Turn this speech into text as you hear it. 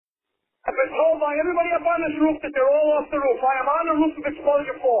I've been told by everybody up on this roof that they're all off the roof. I am on the roof of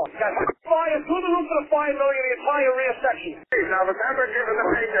exposure 4. Got fire through the roof of the 5 million, the entire rear section. Now remember, given the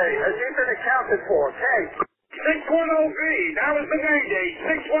payday, has he been accounted for? Okay. 610B. That was the payday.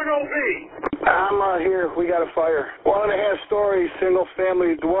 610B. I'm here. We got a fire. 1.5-story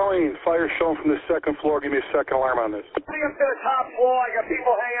single-family dwelling. Fire shown from the 2nd floor. Give me a second alarm on this. Up to the top floor. I got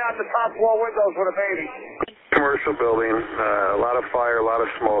people hanging out the top floor windows with a baby. Commercial building. A lot of fire, a lot of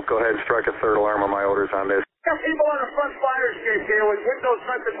smoke. Go ahead and strike a 3rd alarm on my orders on this. Got people on the front fire escape here with windows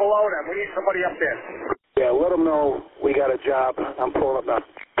vented below them. We need somebody up there. Yeah, let them know we got a job. I'm pulling up now.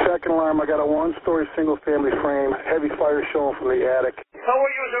 2nd alarm, I got a 1-story single-family frame. Heavy fire showing from the attic. So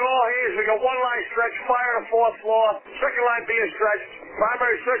we're using all hands. We got 1 line stretch, fire on the 4th floor. 2nd line being stretched.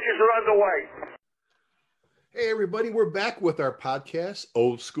 Primary searches are underway. Hey, everybody. We're back with our podcast,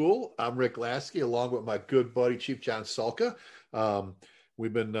 Old School. I'm Rick Lasky, along with my good buddy, Chief John Salka.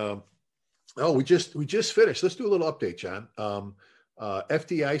 We've been... we just finished. Let's do a little update, John.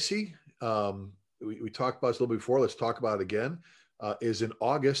 FDIC, we talked about this a little before. Let's talk about it again. Is in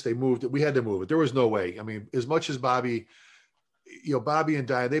August. They moved it. We had to move it. There was no way. I mean, as much as Bobby and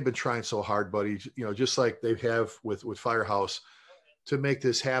Diane, they've been trying so hard, buddy, just like they have with Firehouse to make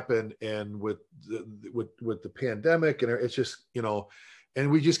this happen. And with the pandemic, and it's just, and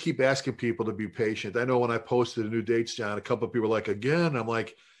we just keep asking people to be patient. I know when I posted the new dates, John, a couple of people were like, again, I'm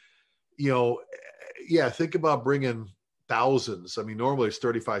like, think about bringing thousands. I mean, normally it's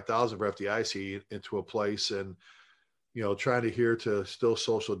 35,000 for FDIC into a place, and trying to adhere to still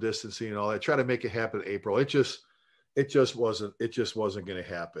social distancing and all that. Try to make it happen in April. It just wasn't going to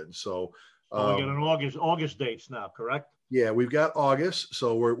happen. So we got an August dates now, correct? Yeah, we've got August.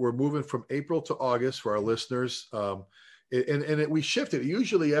 So we're moving from April to August for our listeners. We shifted.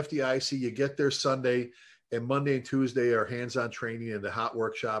 Usually FDIC, you get there Sunday, and Monday and Tuesday are hands-on training and the hot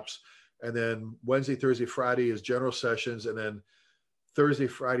workshops. And then Wednesday, Thursday, Friday is general sessions. And then Thursday,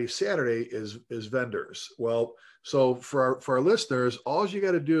 Friday, Saturday is vendors. Well, so for our listeners, all you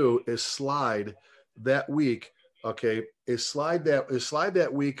got to do is slide that week. Okay. Is slide that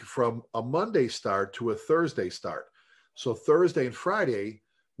week from a Monday start to a Thursday start. So Thursday and Friday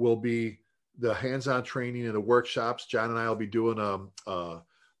will be the hands-on training and the workshops. John and I will be doing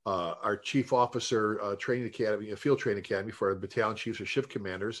our chief officer training academy, a field training academy for our battalion chiefs or shift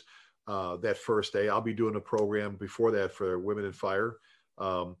commanders. That first day, I'll be doing a program before that for women in fire.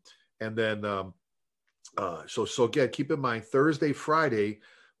 So again, keep in mind, Thursday, Friday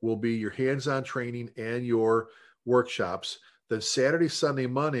will be your hands-on training and your workshops. Then Saturday, Sunday,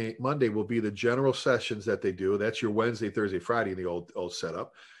 Monday will be the general sessions that they do. That's your Wednesday, Thursday, Friday in the old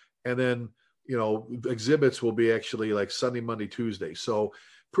setup. And then, exhibits will be actually like Sunday, Monday, Tuesday. So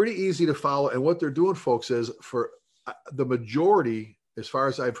pretty easy to follow. And what they're doing, folks, is for the majority, as far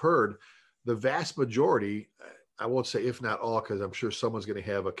as I've heard, the vast majority, I won't say if not all, because I'm sure someone's going to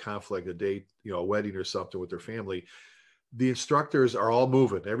have a conflict, a date, a wedding or something with their family. The instructors are all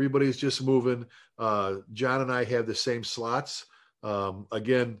moving. Everybody's just moving. John and I have the same slots.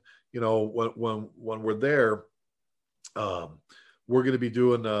 Again, when we're there, we're going to be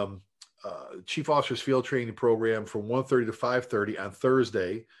doing Chief Officers Field Training Program from 1:30 to 5:30 on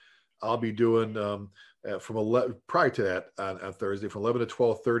Thursday. I'll be doing from 11 prior to that on Thursday from 11 to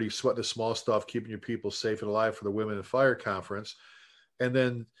 12:30, sweating the small stuff, keeping your people safe and alive for the Women in Fire Conference. And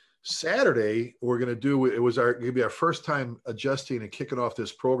then Saturday, we're going to do, going to be our first time adjusting and kicking off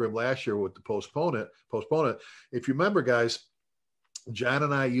this program last year with the postpone it. If you remember, guys, John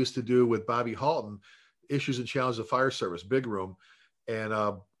and I used to do with Bobby Halton, Issues and Challenges of Fire Service, Big Room. And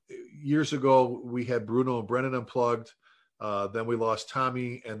years ago, we had Bruno and Brennan unplugged. Then we lost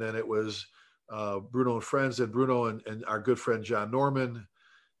Tommy, and then it was Bruno and friends, and Bruno and our good friend John Norman.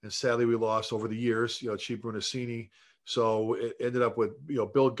 And sadly, we lost over the years, Chief Brunacini. So it ended up with,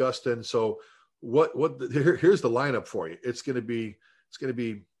 Bill Gustin. So here's the lineup for you. It's going to be,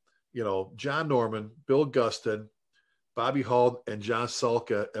 John Norman, Bill Gustin, Bobby Hall, and John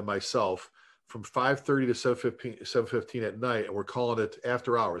Salka and myself from 5:30 to 7:15 at night. And we're calling it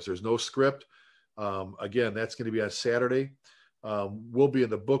after hours. There's no script. Again, that's going to be on Saturday. We'll be in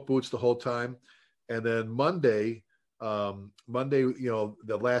the book boots the whole time. And then Monday,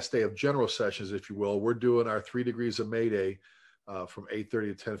 the last day of general sessions, if you will, we're doing our 3 Degrees of Mayday from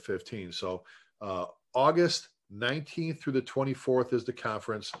 8:30 to 10:15. So August 19th through the 24th is the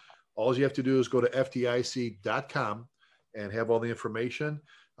conference. All you have to do is go to fdic.com and have all the information.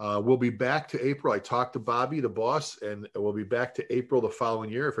 We'll be back to April. I talked to Bobby, the boss, and we'll be back to April the following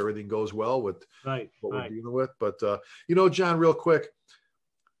year if everything goes well with what we're dealing with. But, John, real quick,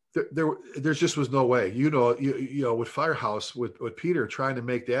 there just was no way. You know, with Firehouse, with Peter trying to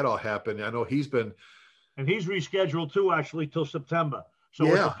make that all happen. I know he's rescheduled too, actually, till September. So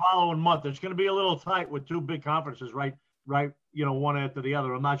it's the following month. It's going to be a little tight with two big conferences, right? You know, one after the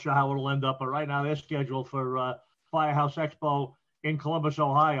other. I'm not sure how it'll end up, but right now they're scheduled for Firehouse Expo in Columbus,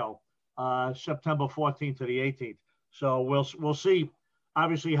 Ohio, September 14th to the 18th. So we'll see,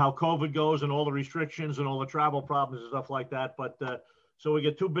 obviously, how COVID goes and all the restrictions and all the travel problems and stuff like that. But so we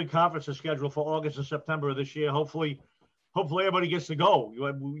get two big conferences scheduled for August and September of this year. Hopefully everybody gets to go.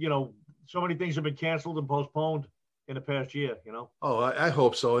 You know, so many things have been canceled and postponed in the past year, you know? Oh, I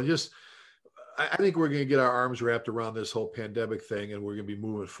hope so. And I think we're going to get our arms wrapped around this whole pandemic thing, and we're going to be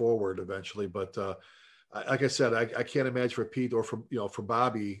moving forward eventually. But like I said, I can't imagine for Pete or for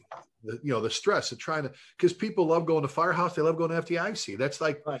Bobby, the stress of trying to, because people love going to Firehouse. They love going to FDIC. That's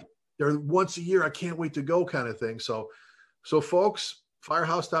like they're once a year. I can't wait to go kind of thing. So folks,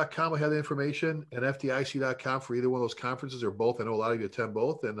 firehouse.com will have the information, and FDIC.com for either one of those conferences or both. I know a lot of you attend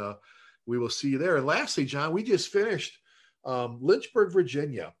both, and we will see you there. And lastly, John, we just finished Lynchburg,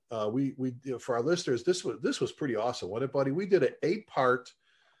 Virginia. We for our listeners, this was pretty awesome, wasn't it, buddy? We did an 8-part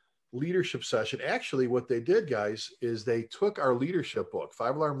leadership session. Actually, what they did, guys, is they took our leadership book,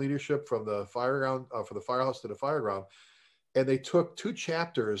 5-Alarm Leadership from the Fireground, from the Firehouse to the Fireground, and they took 2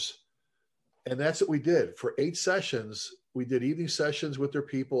 chapters, and that's what we did for 8 sessions. We did evening sessions with their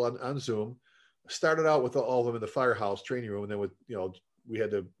people on Zoom. Started out with all of them in the Firehouse training room, and then with they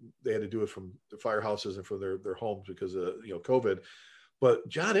had to do it from the firehouses and from their homes because of COVID. But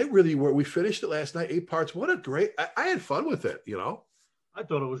John, we finished it last night, 8 parts. What a great! I had fun with it. I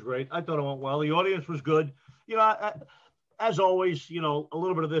thought it was great. I thought it went well. The audience was good. As always, a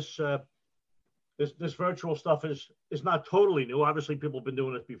little bit of this virtual stuff is not totally new. Obviously, people have been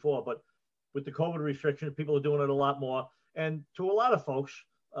doing it before, but with the COVID restrictions, people are doing it a lot more. And to a lot of folks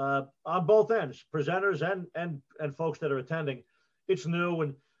on both ends, presenters and folks that are attending, it's new.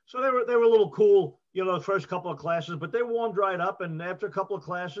 And so they were a little cool, the first couple of classes, but they warmed right up. And after a couple of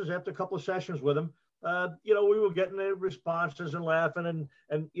classes, after a couple of sessions with them, we were getting the responses and laughing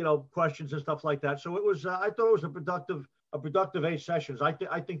and questions and stuff like that. So it was, I thought it was a productive 8 sessions. I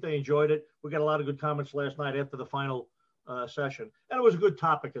think they enjoyed it. We got a lot of good comments last night after the final session, and it was a good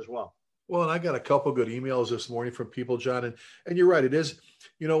topic as well. Well, and I got a couple good emails this morning from people, John, and you're right. It is,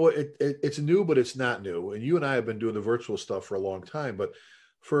 it's new, but it's not new. And you and I have been doing the virtual stuff for a long time, but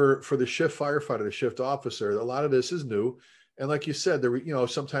for the shift firefighter, the shift officer, a lot of this is new. And like you said,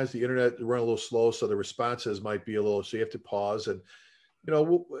 sometimes the internet run a little slow, so the responses might be a little, so you have to pause and,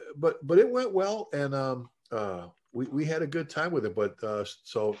 but it went well. And we had a good time with it. But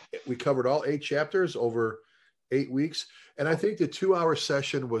so we covered all 8 chapters over 8 weeks. And I think the 2-hour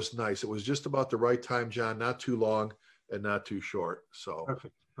session was nice. It was just about the right time, John, not too long and not too short. So,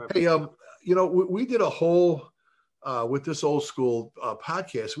 Perfect. Hey, we did a whole, with this old school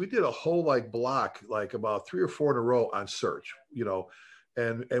podcast, we did a whole block, about 3 or 4 in a row on search,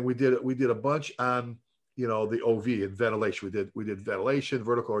 and we did a bunch on, the OV and ventilation. We did ventilation,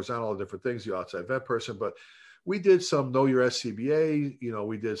 vertical, horizontal, all the different things, the outside vent person, but we did some know your SCBA,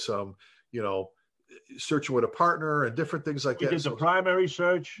 we did some, searching with a partner and different things like that. We did the primary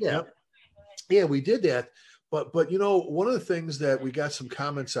search. Yeah. Yep. Yeah, we did that. But one of the things that we got some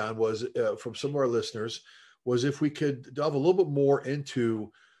comments on was from some of our listeners was if we could delve a little bit more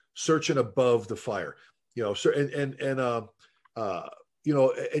into searching above the fire, and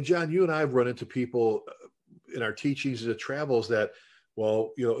John, you and I have run into people in our teachings and the travels that,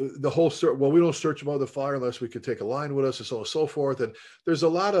 the whole we don't search above the fire unless we could take a line with us and so on and so forth. And there's a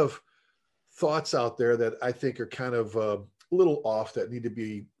lot of thoughts out there that I think are kind of a little off that need to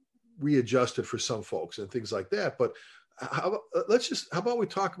be readjusted for some folks and things like that. But how about we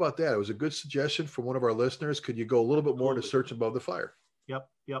talk about that? It was a good suggestion from one of our listeners. Could you go a little bit more into search above the fire? Yep.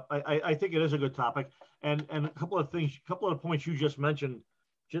 I think it is a good topic. And a couple of the points you just mentioned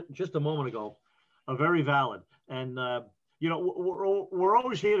just a moment ago are very valid. And, we're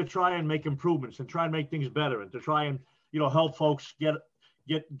always here to try and make improvements and try and make things better and to try and, help folks get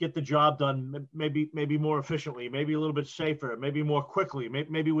the job done maybe more efficiently, maybe a little bit safer, maybe more quickly,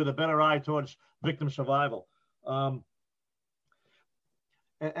 maybe with a better eye towards victim survival. And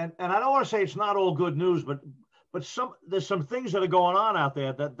I don't want to say it's not all good news, but there's some things that are going on out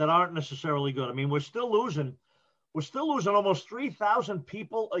there that aren't necessarily good. I mean, we're still losing almost 3,000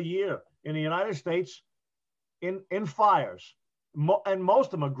 people a year in the United States in fires. And most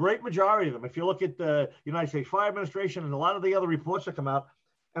of them, a great majority of them, if you look at the United States Fire Administration and a lot of the other reports that come out,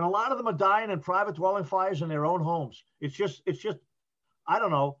 and a lot of them are dying in private dwelling fires in their own homes. It's just, I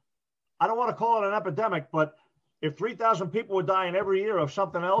don't know. I don't want to call it an epidemic, but if 3,000 people were dying every year of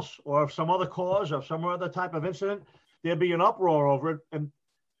something else or of some other cause or some other type of incident, there'd be an uproar over it. And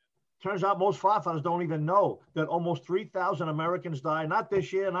turns out most firefighters don't even know that almost 3,000 Americans die, not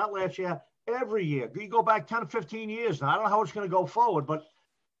this year, not last year, every year. You go back 10, 15 years now. I don't know how it's going to go forward, but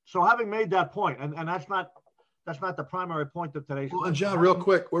so having made that point, and that's not the primary point of today's. Well, and John, real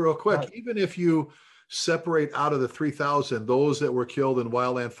quick, even if you separate out of the 3,000 those that were killed in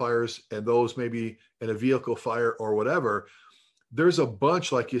wildland fires and those maybe in a vehicle fire or whatever, there's a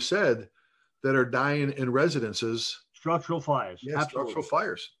bunch, like you said, that are dying in residences. Structural fires. Yeah, structural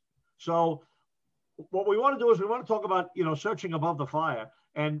fires. So what we want to do is we want to talk about, searching above the fire.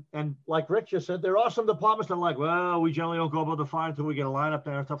 And like Rick just said, there are some departments that are like, well, we generally don't go above the fire until we get a line up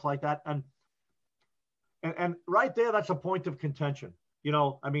there and stuff like that. And right there, that's a point of contention.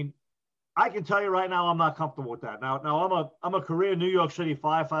 I can tell you right now, I'm not comfortable with that. Now I'm a career New York City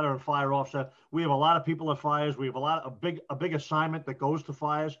firefighter and fire officer. We have a lot of people at fires. We have a big assignment that goes to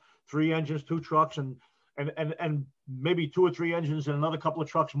fires, 3 engines, 2 trucks, and maybe 2 or 3 engines and another couple of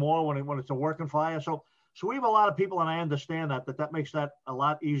trucks more when it's a working fire. So we have a lot of people, and I understand that makes that a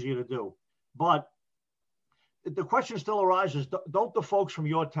lot easier to do. But the question still arises, don't the folks from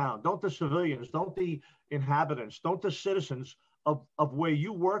your town, don't the civilians, don't the inhabitants, don't the citizens of where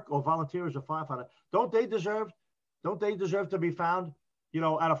you work or volunteer as a firefighter, don't they deserve to be found,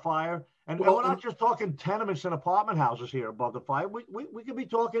 at a fire? And we're not just talking tenements and apartment houses here above the fire. We could be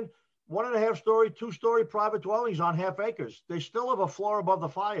talking 1.5-story, 2-story private dwellings on half acres. They still have a floor above the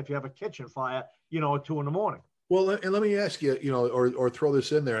fire if you have a kitchen fire, at 2 a.m. Well, and let me ask you, or throw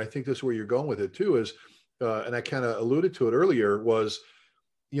this in there. I think this is where you're going with it too, is, and I kind of alluded to it earlier, was,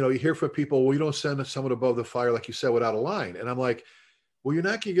 you hear from people, well, you don't send someone above the fire, like you said, without a line. And I'm like, well, you're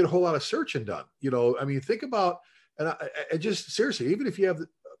not going to get a whole lot of searching done. Think about, and I just seriously, even if you have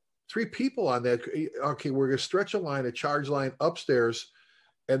 3 people on that, okay, we're going to stretch a line, a charge line upstairs,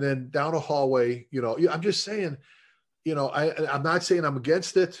 and then down a hallway, I'm just saying, I'm not saying I'm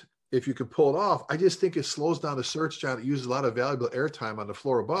against it if you can pull it off. I just think it slows down the search, John. It uses a lot of valuable airtime on the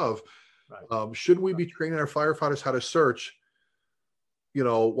floor above. Right. Shouldn't we be training our firefighters how to search,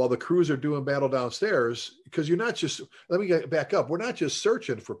 while the crews are doing battle downstairs? Because you're not just, let me get back up. We're not just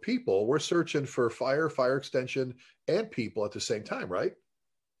searching for people. We're searching for fire extension, and people at the same time, right?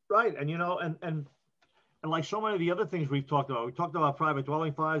 Right. And, and like so many of the other things we've talked about private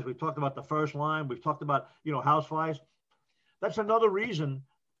dwelling fires. We've talked about the first line. We've talked about, house fires. That's another reason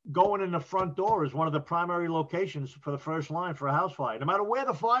going in the front door is one of the primary locations for the first line for a house fire. No matter where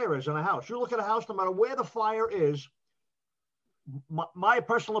the fire is in a house, you look at a house, no matter where the fire is, my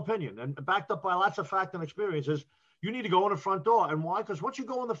personal opinion, and backed up by lots of fact and experience, is you need to go in the front door. And why? Because once you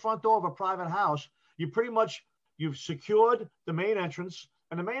go in the front door of a private house, you've secured the main entrance,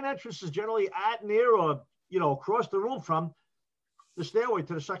 and the main entrance is generally at, near, or across the room from the stairway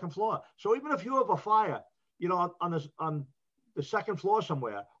to the second floor. So even if you have a fire, on the second floor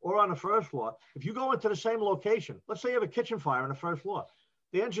somewhere or on the first floor, if you go into the same location, let's say you have a kitchen fire on the first floor,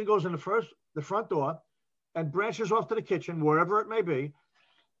 the engine goes in the front door and branches off to the kitchen, wherever it may be.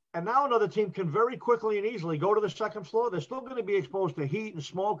 And now another team can very quickly and easily go to the second floor. They're still going to be exposed to heat and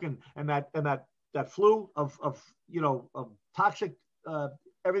smoke and that flue of toxic,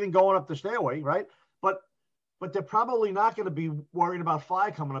 everything going up the stairway, right? But they're probably not going to be worried about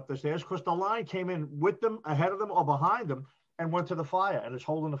fire coming up the stairs because the line came in with them, ahead of them, or behind them and went to the fire and is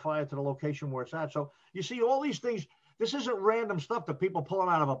holding the fire to the location where it's at. So you see all these things. This isn't random stuff that people pulling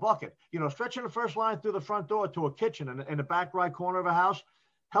out of a bucket. Stretching the first line through the front door to a kitchen in the back right corner of a house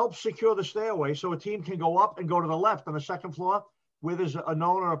helps secure the stairway so a team can go up and go to the left on the second floor where there's a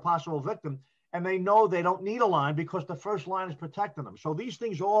known or a possible victim. And they know they don't need a line because the first line is protecting them. So these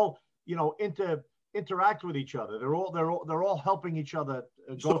things all, interact with each other. They're all helping each other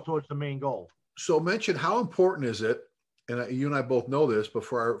go towards the main goal. So mention, how important is it, and you and I both know this, but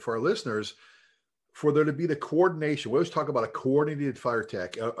for our listeners, for there to be the coordination. We always talk about a coordinated fire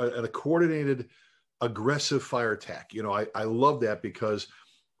attack, and a coordinated aggressive fire attack. I love that because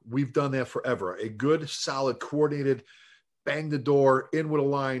we've done that forever. A good, solid, coordinated, bang the door, in with a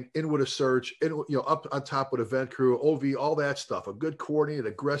line, in with a search, up on top with a vent crew, OV, all that stuff. A good coordinated,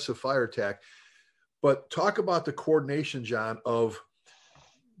 aggressive fire attack. But talk about the coordination, John, of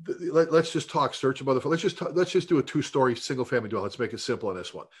let's just talk search above the fire. Let's just do a 2-story single family dwelling. Let's make it simple on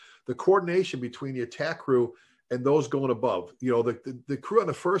this one. The coordination between the attack crew and those going above. The crew on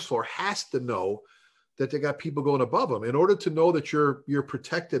the first floor has to know that they got people going above them in order to know that you're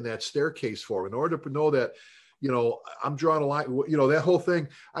protecting that staircase for them, in order to know that, I'm drawing a line, that whole thing.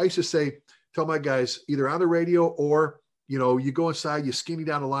 I used to tell my guys either on the radio or, You know, you go inside, you skinny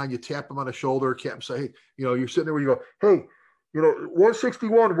down the line, you tap them on the shoulder, Captain say, hey, you know, you're sitting there where you go, hey, you know,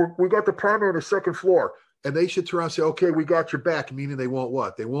 161, we got the primary on the second floor. And they should turn around and say, okay, we got your back, meaning they won't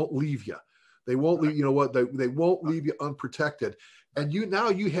what? They won't leave you. They won't leave, you know what? They won't leave you unprotected. And now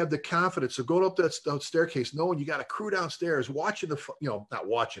you have the confidence of going up that staircase, knowing you got a crew downstairs, watching not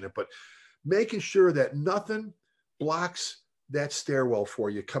watching it, but making sure that nothing blocks that stairwell for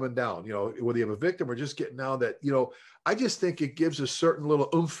you coming down, you know, whether you have a victim or just getting down that, you know, I just think it gives a certain little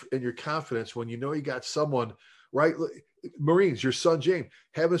oomph in your confidence when you know you got someone, right? Marines, your son, James,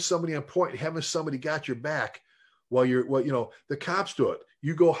 having somebody on point, having somebody got your back while the cops do it.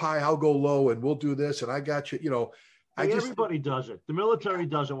 You go high, I'll go low, and we'll do this. And I got you, you know, everybody does it. The military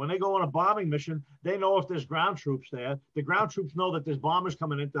does it. When they go on a bombing mission, they know if there's ground troops there. The ground troops know that there's bombers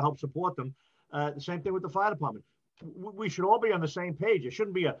coming in to help support them. The same thing with the fire department. We should all be on the same page. It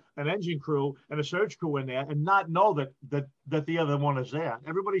shouldn't be an engine crew and a search crew in there and not know that the other one is there.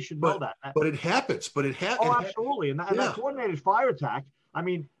 Everybody should know that. But it happens. Oh, absolutely. And that coordinated fire attack, I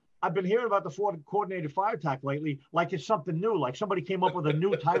mean, I've been hearing about the coordinated fire attack lately like it's something new, like somebody came up with a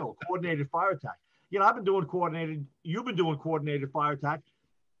new title, coordinated fire attack. You know, you've been doing coordinated fire attack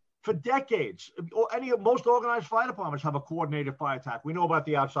for decades. Most organized fire departments have a coordinated fire attack. We know about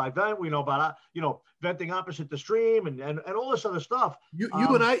the outside vent. We know about, venting opposite the stream and all this other stuff. You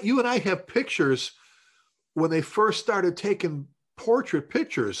and I have pictures when they first started taking portrait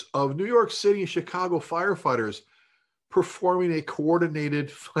pictures of New York City and Chicago firefighters performing a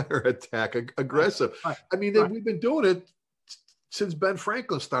coordinated fire attack, aggressive. Right. I mean, we've been doing it since Ben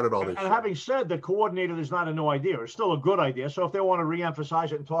Franklin started all this. And having said that, coordinated is not a new idea. It's still a good idea. So if they want to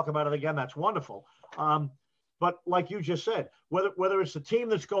reemphasize it and talk about it again, that's wonderful. But like you just said, whether it's the team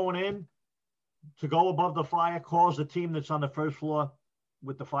that's going in to go above the fire, calls the team that's on the first floor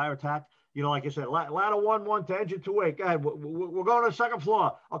with the fire attack. You know, like I said, ladder 1-1 to engine 2-8. Go ahead. We're going to the second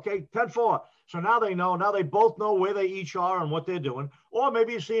floor. Okay, 10-4. So now they know. Now they both know where they each are and what they're doing. Or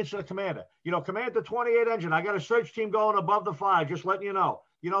maybe you see it's to the commander. You know, Commander 28 engine. I got a search team going above the fire. Just letting you know.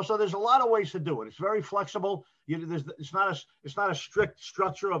 You know, so there's a lot of ways to do it. It's very flexible. It's not a strict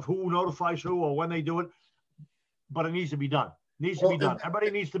structure of who notifies who or when they do it, but it needs to be done.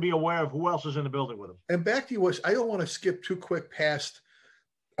 Everybody needs to be aware of who else is in the building with them. And back to you, I don't want to skip too quick past.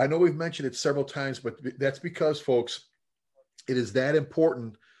 I know we've mentioned it several times, but that's because, folks, it is that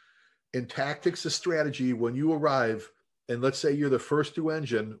important in tactics of strategy when you arrive, and let's say you're the first to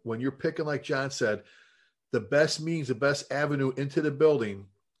engine, when you're picking, like John said, the best means, the best avenue into the building,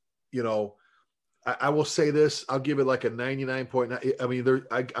 you know, I will say this, I'll give it like a 99.9. I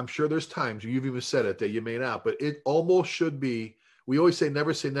mean, I'm sure there's times, you've even said it, that you may not, but it almost should be, we always say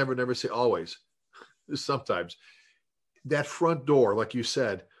never say never, never say always. Sometimes. That front door, like you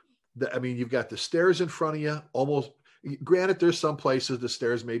said, you've got the stairs in front of you, almost, granted, there's some places the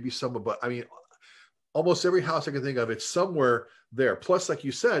stairs may be somewhere, but I mean, almost every house I can think of, it's somewhere there. Plus, like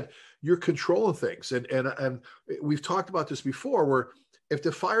you said, you're controlling things. And we've talked about this before, where if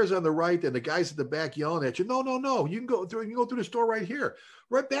the fire's on the right and the guy's at the back yelling at you, no, you can go through this door right here,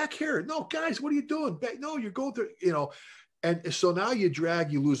 right back here. No, guys, what are you doing? No, you're going through, you know. And so now you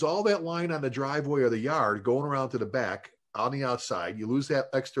lose all that line on the driveway or the yard going around to the back on the outside. You lose that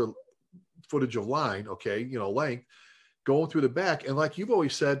extra footage of line, okay, you know, length going through the back. And like you've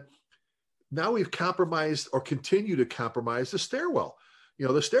always said, now we've compromised or continue to compromise the stairwell, you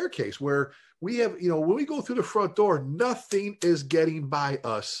know, the staircase, where we have, you know, when we go through the front door, nothing is getting by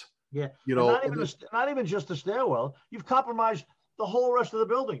us. Yeah. You know, not even just the stairwell. You've compromised the whole rest of the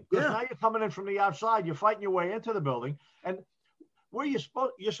building. Because now you're coming in from the outside, you're fighting your way into the building, and where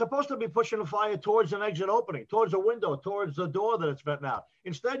you're supposed to be pushing the fire towards an exit opening, towards a window, towards the door that it's venting out.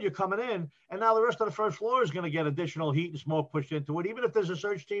 Instead, you're coming in, and now the rest of the first floor is going to get additional heat and smoke pushed into it, even if there's a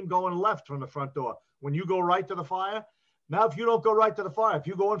search team going left from the front door. When you go right to the fire, now if you don't go right to the fire, if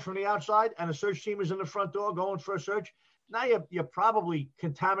you go in from the outside and a search team is in the front door going for a search, now you're probably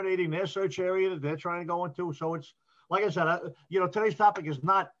contaminating their search area that they're trying to go into. So it's, like I said, today's topic is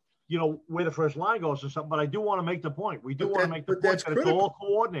not, where the first line goes or something, but I do want to make the point. We do want to make the point that it's all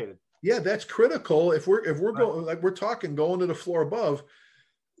coordinated. Yeah, that's critical. If we're going, like we're talking, going to the floor above,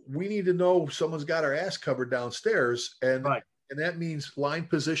 we need to know someone's got our ass covered downstairs. And that means line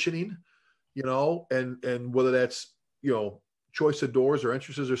positioning, and whether that's, choice of doors or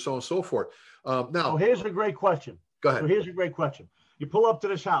entrances or so on and so forth. Now, here's a great question. Go ahead. So here's a great question. You pull up to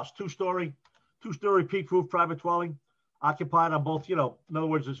this house, two-story peak roof private dwelling, occupied on both, in other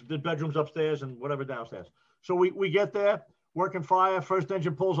words, the bedrooms upstairs and whatever downstairs. So we get there, working fire, first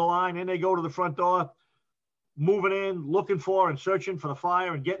engine pulls a line, in they go to the front door, moving in, looking for and searching for the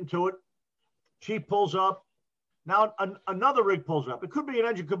fire and getting to it. Chief pulls up, Now, another rig pulls up. It could be an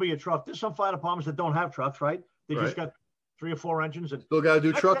engine, could be a truck. There's some fire departments that don't have trucks, right? They just got 3 or 4 engines. And still got to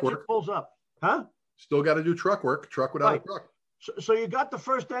do truck work. Pulls up. Huh? Still got to do truck work. Truck without a truck. So you got the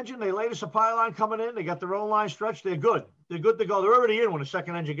first engine. They laid a supply line coming in. They got their own line stretched. They're good. They're good to go. They're already in when the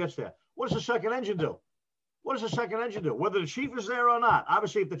second engine gets there. What does the second engine do? What does the second engine do? Whether the chief is there or not.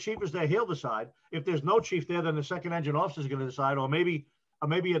 Obviously, if the chief is there, he'll decide. If there's no chief there, then the second engine officer is going to decide, or maybe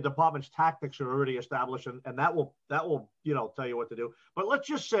a department's tactics are already established, and that will tell you what to do. But let's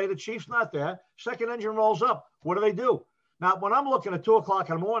just say the chief's not there. Second engine rolls up. What do? Now, when I'm looking at 2 o'clock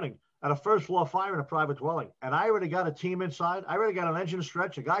in the morning at a first floor fire in a private dwelling, and I already got a team inside, I already got an engine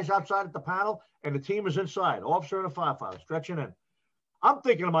stretch, the guy's outside at the panel, and the team is inside, officer and a firefighter stretching in. I'm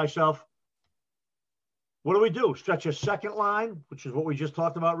thinking to myself, what do? Stretch a second line, which is what we just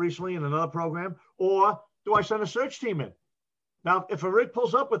talked about recently in another program, or do I send a search team in? Now, if a rig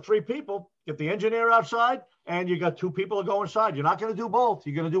pulls up with 3 people, get the engineer outside, and you got 2 people to go inside. You're not going to do both.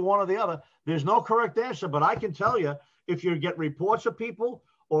 You're going to do one or the other. There's no correct answer, but I can tell you, if you get reports of people,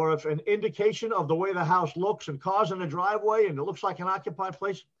 or if an indication of the way the house looks and cars in the driveway, and it looks like an occupied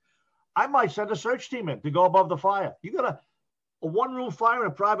place, I might send a search team in to go above the fire. You got a 1-room fire in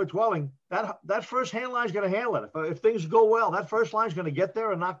a private dwelling, that first hand line is going to handle it. If things go well, that first line is going to get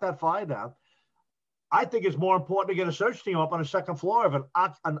there and knock that fire down. I think it's more important to get a search team up on the second floor of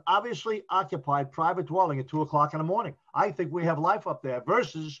an obviously occupied private dwelling at 2 o'clock in the morning. I think we have life up there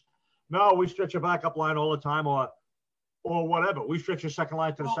versus, no, we stretch a backup line all the time or whatever. We stretch a second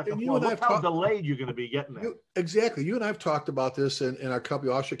line to the second floor. Look how delayed you're going to be getting there. Exactly. You and I have talked about this in our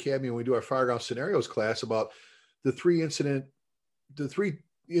company Officer Academy when we do our fireground scenarios class about the three incident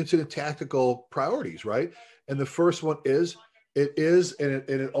tactical priorities, right? And the first one is, and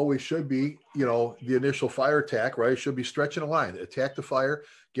it always should be, the initial fire attack, right? It should be stretching a line, attack the fire,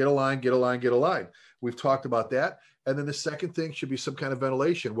 get a line. We've talked about that. And then the second thing should be some kind of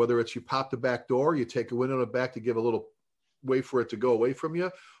ventilation, whether it's you pop the back door, you take a window in the back to give a little way for it to go away from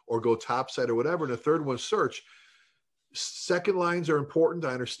you or go topside or whatever. And the third one, search. Second lines are important.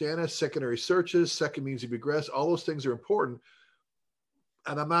 I understand that. Secondary searches, second means of egress, all those things are important.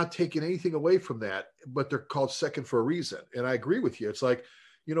 And I'm not taking anything away from that, but they're called second for a reason. And I agree with you. It's like,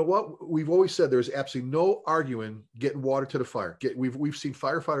 you know what? We've always said there's absolutely no arguing getting water to the fire. We've seen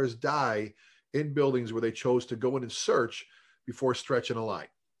firefighters die in buildings where they chose to go in and search before stretching a line,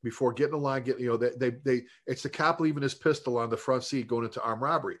 before getting a line, it's the cop leaving his pistol on the front seat going into armed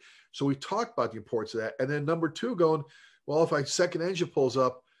robbery. So we talked about the importance of that. And then number 2 going, well, if a second engine pulls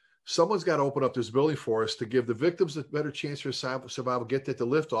up, someone's got to open up this building for us to give the victims a better chance for survival, get that to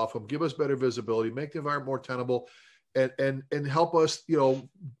lift off them, give us better visibility, make the environment more tenable, and help us, be able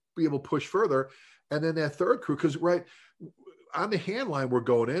to push further. And then that third crew, because on the hand line we're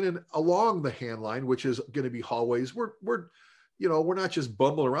going in, and along the hand line, which is going to be hallways, we're not just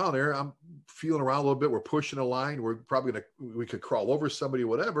bumbling around there. I'm feeling around a little bit. We're pushing a line. We're probably we could crawl over somebody,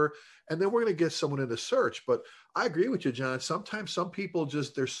 whatever. And then we're going to get someone in the search. But I agree with you, John. Sometimes some people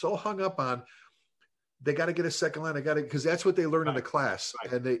they're so hung up on, they got to get a second line. Because that's what they learn in the class.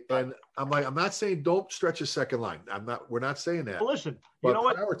 And I'm like, I'm not saying don't stretch a second line. We're not saying that. Well, listen, you know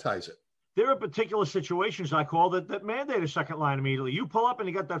what? Prioritize it. There are particular situations I call that mandate a second line immediately. You pull up and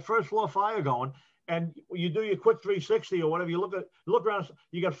you got that first floor fire going, and you do your quick 360 or whatever. You look around.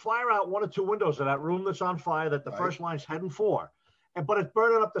 You got fire out 1 or 2 windows of that room that's on fire that the first line's heading for, but it's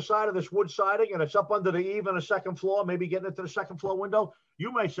burning up the side of this wood siding and it's up under the eave on the second floor, maybe getting it to the second floor window.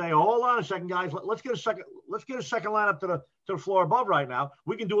 You may say, oh, hold on a second, guys. Let's get a second line up to the floor above right now.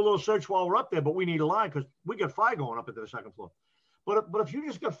 We can do a little search while we're up there, but we need a line because we got fire going up into the second floor. But if you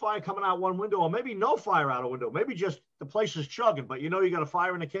just got fire coming out one window, or maybe no fire out a window, maybe just the place is chugging, but you got a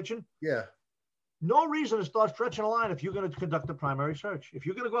fire in the kitchen. Yeah. No reason to start stretching a line if you're going to conduct a primary search. If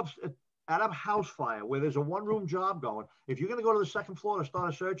you're going to go up at a house fire where there's a 1-room job going, if you're going to go to the second floor to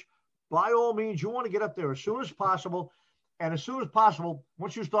start a search, by all means, you want to get up there as soon as possible. And as soon as possible,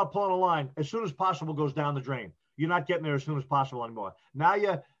 once you start pulling a line, as soon as possible goes down the drain. You're not getting there as soon as possible anymore. Now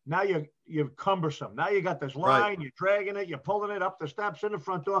you're cumbersome. Now you got this line, You're dragging it, you're pulling it up the steps in the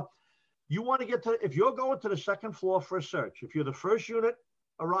front door. You want to get to, if you're going to the second floor for a search, if you're the first unit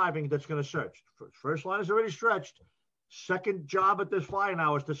arriving that's going to search, first line is already stretched. Second job at this fire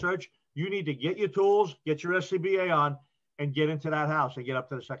now is to search. You need to get your tools, get your SCBA on, and get into that house and get up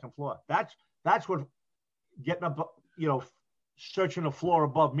to the second floor. That's what getting up, searching the floor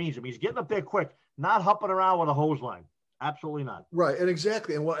above means. It means getting up there quick, not hopping around with a hose line. Absolutely not. Right. And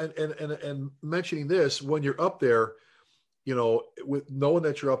exactly. And mentioning this, when you're up there, with knowing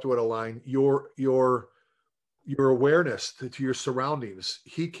that you're up to a line, your awareness to your surroundings,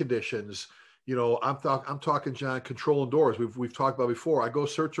 heat conditions, You know, I'm talking, John, controlling doors. We've talked about before. I go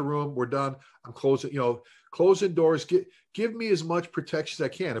search a room. We're done. I'm closing. You know, closing doors. Give me as much protection as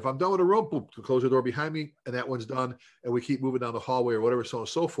I can. If I'm done with a room, boom, close the door behind me, and that one's done, and we keep moving down the hallway or whatever, so on and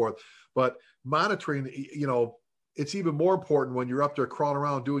so forth. But monitoring, you know, it's even more important when you're up there crawling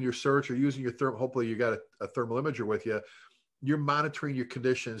around doing your search or using your hopefully you got a thermal imager with you. You're monitoring your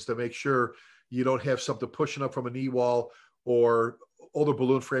conditions to make sure you don't have something pushing up from a knee wall or older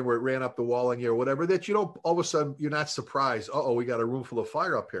balloon frame where it ran up the wall on you or whatever, that you don't, all of a sudden, you're not surprised. Uh-oh, we got a room full of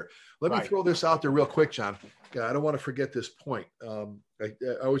fire up here. Let me throw this out there real quick, John. I don't want to forget this point. I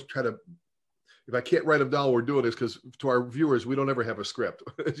always try to, if I can't write them down, we're doing this because to our viewers, we don't ever have a script.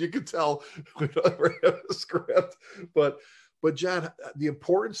 As you can tell, we don't ever have a script. But John, the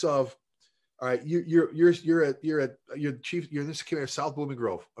importance of, all right, you're chief, you're in this community, South Blooming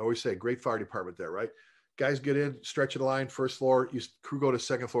Grove. I always say, great fire department there, right? Guys get in, stretch the line, first floor. You crew go to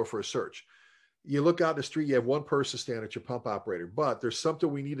second floor for a search. You look out in the street, you have one person standing at your pump operator, but there's something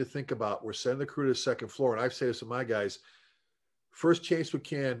we need to think about. We're sending the crew to the second floor, and I say this to my guys, first chance we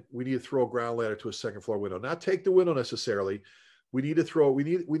can, we need to throw a ground ladder to a second floor window. Not take the window necessarily. We need to throw, we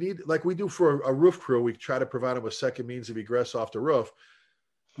need like we do for a roof crew, we try to provide them a second means of egress off the roof.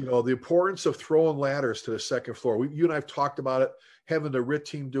 You know, the importance of throwing ladders to the second floor. You and I have talked about it, having the RIT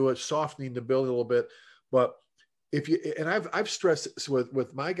team do it, softening the building a little bit. But if you, and I've stressed this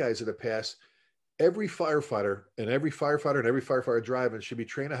with my guys in the past, every firefighter driving should be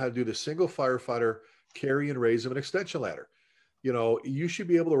trained on how to do the single firefighter carry and raise of an extension ladder. You know, you should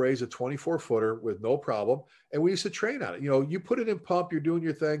be able to raise a 24-footer with no problem. And we used to train on it. You know, you put it in pump, you're doing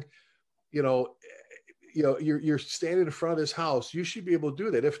your thing, you're standing in front of this house. You should be able to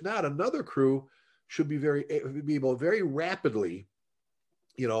do that. If not, another crew should be able very rapidly,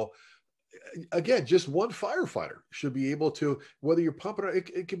 you know, again, just one firefighter should be able to, whether you're pumping,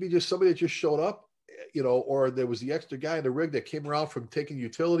 it could be just somebody that just showed up, you know, or there was the extra guy in the rig that came around from taking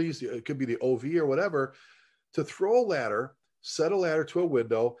utilities. It could be the OV or whatever, to throw a ladder, set a ladder to a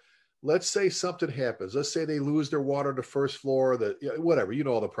window. Let's say something happens. Let's say they lose their water on the first floor, whatever, you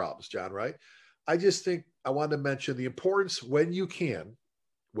know, all the problems, John, right? I just think I wanted to mention the importance when you can,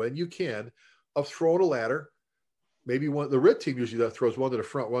 of throwing a ladder. Maybe the RIT team usually throws one to the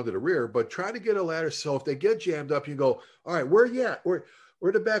front, one to the rear, but try to get a ladder. So if they get jammed up, you go, all right, where you at? We're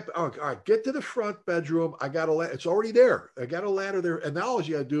the back. All right, get to the front bedroom. I got a ladder. It's already there. I got a ladder there. And now all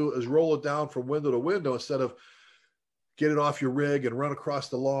you got to do is roll it down from window to window instead of get it off your rig and run across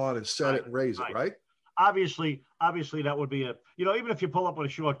the lawn and set it and raise it, right? Obviously, that would be even if you pull up with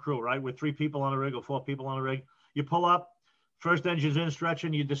a short crew, right, with 3 people on a rig or 4 people on a rig, you pull up, first engine's in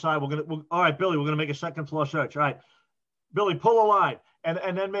stretching, you decide all right, Billy, we're going to make a second floor search. All right, Billy, pull a line.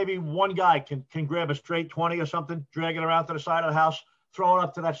 And then maybe one guy can grab a straight 20 or something, drag it around to the side of the house, throw it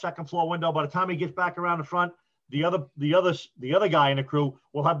up to that second floor window. By the time he gets back around the front, the other guy in the crew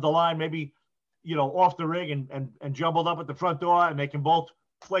will have the line maybe, off the rig and jumbled up at the front door, and they can both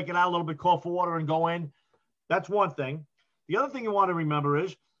flake it out a little bit, call for water, and go in. That's one thing. The other thing you want to remember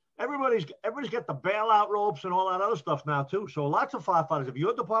is everybody's got the bailout ropes and all that other stuff now too. So lots of firefighters, if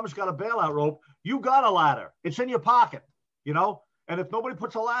your department's got a bailout rope, you got a ladder. It's in your pocket, And if nobody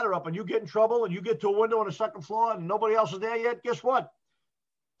puts a ladder up and you get in trouble and you get to a window on the second floor and nobody else is there yet, guess what?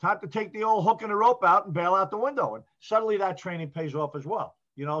 Time to take the old hook and the rope out and bail out the window. And suddenly that training pays off as well.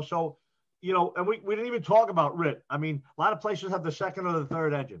 So, and we didn't even talk about RIT. I mean, a lot of places have the second or the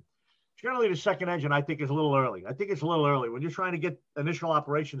third engine. Generally, the second engine, I think, is a little early. I think it's a little early when you're trying to get initial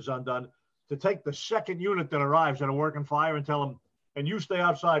operations undone to take the second unit that arrives at a working fire and tell them, and you stay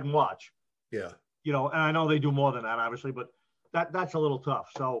outside and watch. Yeah. And I know they do more than that, obviously, but that's a little tough.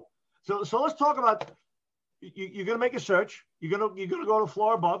 So let's talk about, you're going to make a search. You're going to go to the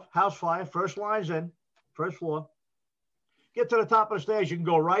floor above, house fire, first line's in, first floor. Get to the top of the stairs. You can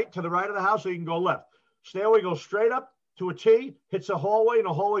go right to the right of the house, or you can go left. Stairway goes straight up to a T, hits a hallway, and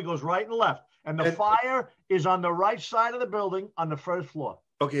the hallway goes right and left. And the fire is on the right side of the building on the first floor.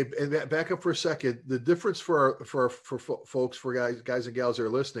 Okay, and back up for a second. The difference for folks, for guys and gals that are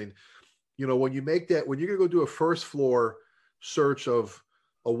listening, when you make that, when you're going to go do a first floor search of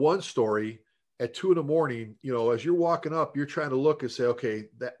a 1-story at 2 a.m, as you're walking up, you're trying to look and say, okay,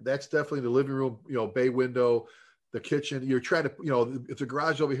 that's definitely the living room, bay window, the kitchen. You're trying to, if the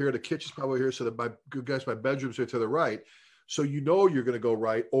garage over here, the kitchen's probably here, so that my bedrooms are to the right. So you're going to go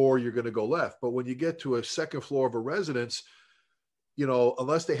right or you're going to go left. But when you get to a second floor of a residence,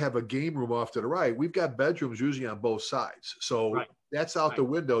 unless they have a game room off to the right, we've got bedrooms usually on both sides. So that's out the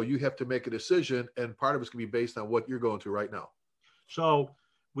window. You have to make a decision, and part of it's going to be based on what you're going to right now. So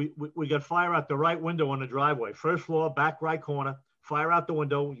we got fire at the right window on the driveway, first floor, back right corner. fire out the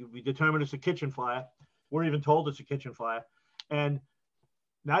window. We determine it's a kitchen fire. We're even told it's a kitchen fire. And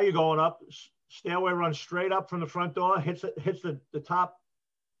now you're going up. Stairway runs straight up from the front door, hits the top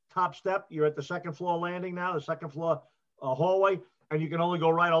step. You're at the second floor landing now, the second floor hallway, and you can only go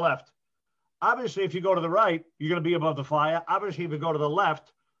right or left. Obviously, if you go to the right, you're going to be above the fire. Obviously, if you go to the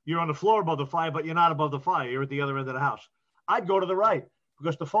left, you're on the floor above the fire, but you're not above the fire. You're at the other end of the house. I'd go to the right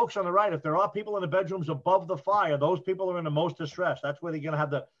because the folks on the right, if there are people in the bedrooms above the fire, those people are in the most distress. That's where they're going to have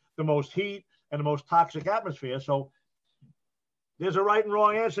the most heat and the most toxic atmosphere. So there's a right and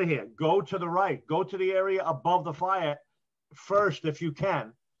wrong answer here. Go to the right. Go to the area above the fire first if you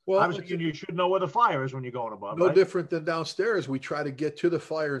can. Well, obviously, you should know where the fire is when you're going above. No right? different than downstairs. We try to get to the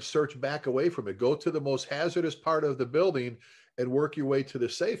fire and search back away from it. Go to the most hazardous part of the building and work your way to the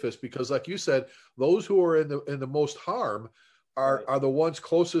safest. Because, like you said, those who are in the most harm are the ones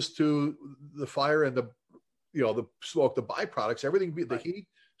closest to the fire and the smoke, the byproducts, everything, the heat,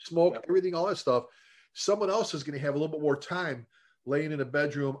 smoke, everything, all that stuff. Someone else is going to have a little bit more time laying in a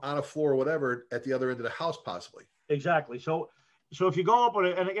bedroom, on a floor, or whatever, at the other end of the house, possibly. Exactly. So if you go up with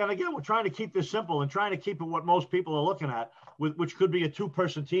it, and again, we're trying to keep this simple and trying to keep it what most people are looking at, which could be a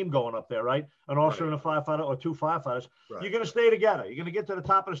 2-person team going up there, right? An officer and a firefighter, or 2 firefighters. Right. You're going to stay together. You're going to get to the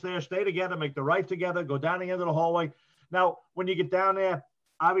top of the stairs, stay together, make the right together, go down the end of the hallway. Now, when you get down there,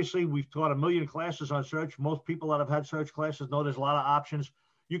 obviously, we've taught a million classes on search. Most people that have had search classes know there's a lot of options.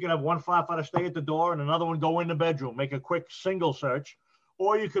 You can have one firefighter stay at the door and another one go in the bedroom, make a quick single search,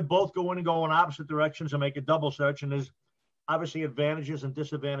 or you could both go in and go in opposite directions and make a double search. And there's obviously advantages and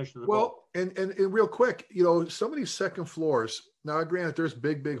disadvantages to the both. And real quick, some of these second floors, now granted, there's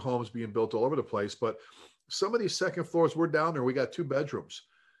big homes being built all over the place, but some of these second floors, we're down there, we got 2 bedrooms.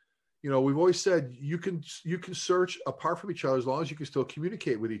 We've always said you can search apart from each other as long as you can still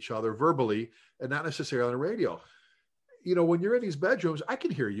communicate with each other verbally and not necessarily on the radio. When you're in these bedrooms, I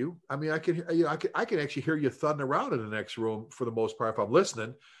can hear you. I mean, I can actually hear you thudding around in the next room for the most part if I'm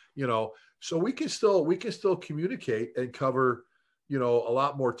listening. So we can still communicate and cover, a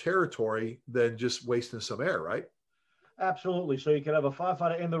lot more territory than just wasting some air, right? Absolutely. So you can have a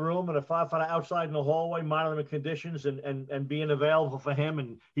firefighter in the room and a firefighter outside in the hallway, monitoring conditions and being available for him,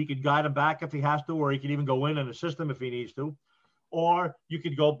 and he could guide him back if he has to, or he could even go in and assist him if he needs to. Or you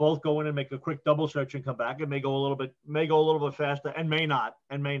could both go in and make a quick double search and come back. It may go a little bit faster, and may not.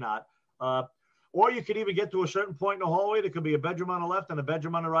 Or you could even get to a certain point in the hallway. There could be a bedroom on the left and a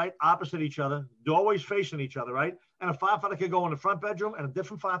bedroom on the right, opposite each other, doorways facing each other, right? And a firefighter could go in the front bedroom, and a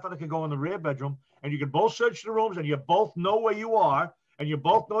different firefighter could go in the rear bedroom, and you could both search the rooms, and you both know where you are, and you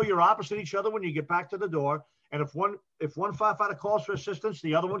both know you're opposite each other when you get back to the door. And if one firefighter calls for assistance,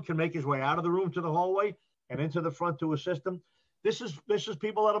 the other one can make his way out of the room to the hallway and into the front to assist him. This is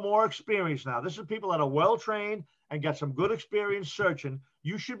people that are more experienced now. This is people that are well-trained and got some good experience searching.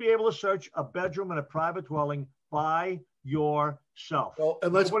 You should be able to search a bedroom in a private dwelling by yourself. Well,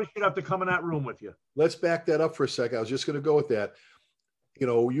 and nobody should have to come in that room with you. Let's back that up for a second. I was just going to go with that.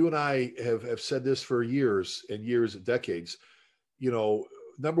 You and I have said this for years and years and decades.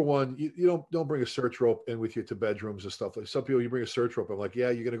 Number one, you don't bring a search rope in with you to bedrooms and stuff. Like some people, you bring a search rope. I'm like,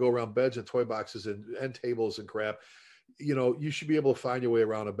 yeah, you're going to go around beds and toy boxes and end tables and crap. You should be able to find your way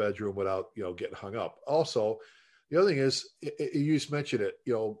around a bedroom without, getting hung up. Also, the other thing is, you just mentioned it,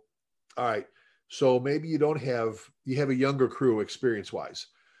 all right, so maybe you have a younger crew experience-wise.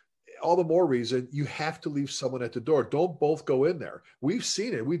 All the more reason you have to leave someone at the door. Don't both go in there. We've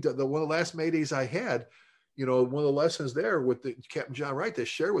seen it. We've done one of the last Maydays I had, one of the lessons there with the Captain John Wright that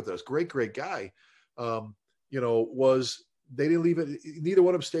shared with us, great guy, was they didn't leave it. Neither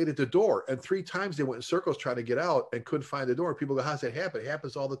one of them stayed at the door. And 3 times they went in circles trying to get out and couldn't find the door. People go, how's that happen? It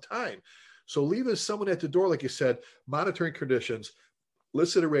happens all the time. So leaving someone at the door, like you said, monitoring conditions,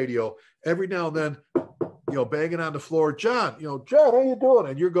 listen to radio, every now and then, banging on the floor, John, John, how you doing?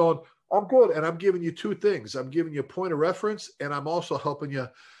 And you're going, I'm good. And I'm giving you 2 things. I'm giving you a point of reference, and I'm also helping you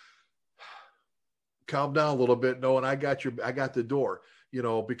calm down a little bit, knowing I got the door,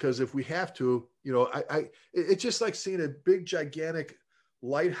 because if we have to, it's just like seeing a big, gigantic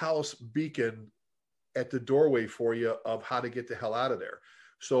lighthouse beacon at the doorway for you of how to get the hell out of there.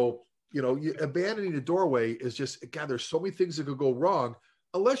 So, abandoning the doorway is just, God, there's so many things that could go wrong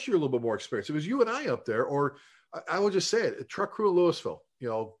unless you're a little bit more experienced. It was you and I up there, or I will just say it, a truck crew in Louisville,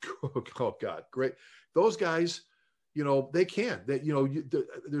 oh God, great. Those guys, they can,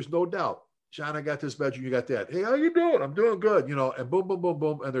 there's no doubt. John, I got this bedroom, you got that. Hey, how you doing? I'm doing good, and boom, boom, boom,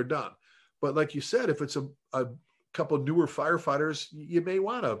 boom, and they're done. But like you said, if it's a couple of newer firefighters, you may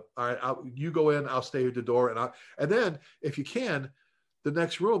want to, all right, you go in, I'll stay at the door. And then if you can, the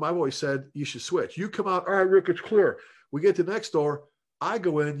next room, I've always said you should switch. You come out, all right, Rick, it's clear. We get to the next door. I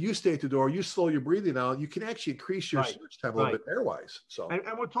go in, you stay at the door, you slow your breathing down. You can actually increase your search time a little bit airwise. So, and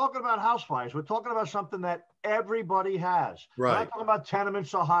we're talking about house fires. We're talking about something that everybody has. Right. We're not talking about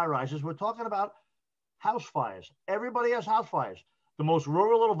tenements or high rises. We're talking about house fires. Everybody has house fires. The most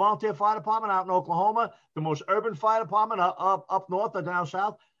rural little volunteer fire department out in Oklahoma, the most urban fire department up north or down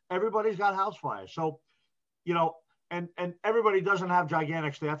south, everybody's got house fires. So, you know, and everybody doesn't have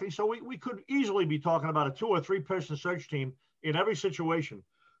gigantic staffing. So we could easily be talking about a 2 or 3 person search team in every situation.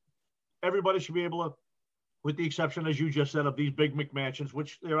 Everybody should be able to, with the exception, as you just said, of these big McMansions,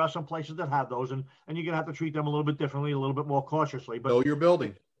 which there are some places that have those, and you're going to have to treat them a little bit differently, a little bit more cautiously. But know your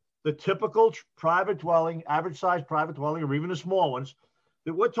building. The typical private dwelling, average size private dwelling, or even the small ones,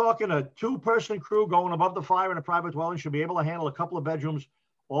 that we're talking a 2-person crew going above the fire in a private dwelling should be able to handle a couple of bedrooms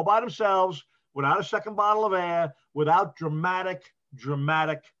all by themselves, without a second bottle of air, without dramatic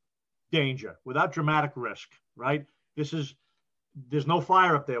danger, without dramatic risk, right? There's no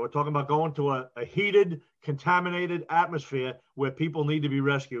fire up there. We're talking about going to a heated, contaminated atmosphere where people need to be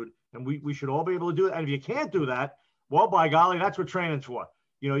rescued. And we should all be able to do that. And if you can't do that, well, by golly, that's what training's for.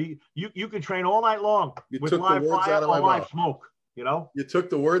 You know, you can train all night long with live fire or live smoke, you know? You took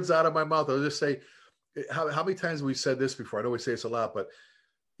the words out of my mouth. I'll just say, how many times have we said this before? I know we say it's a lot, but,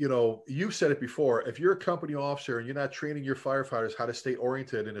 you know, you've said it before. If you're a company officer and you're not training your firefighters how to stay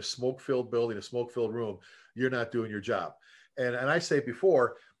oriented in a smoke-filled building, a smoke-filled room, you're not doing your job. And I say it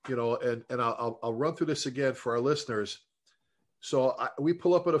before, you know, and I'll run through this again for our listeners. So we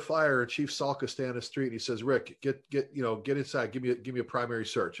pull up at a fire and Chief Salka standing in the street and he says, Rick, get inside. Give me a primary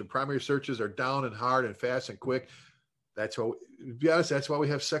search. And primary searches are down and hard and fast and quick. That's why, to be honest, that's why we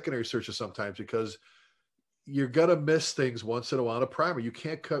have secondary searches sometimes, because you're going to miss things once in a while in a primary. You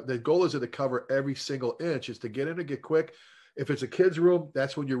can't the goal isn't to cover every single inch. It's to get in and get quick. If it's a kid's room,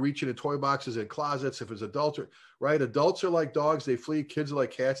 that's when you're reaching in toy boxes and closets. If it's adults, right? Adults are like dogs. They flee. Kids are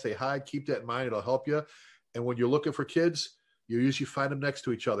like cats. They hide. Keep that in mind. It'll help you. And when you're looking for kids, you usually find them next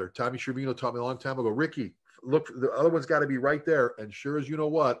to each other. Tommy Shervino taught me a long time ago, Ricky, look, the other one's got to be right there. And sure as you know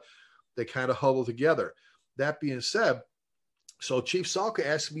what, they kind of huddle together. That being said, so Chief Salka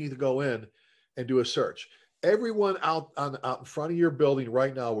asked me to go in and do a search. Everyone out in front of your building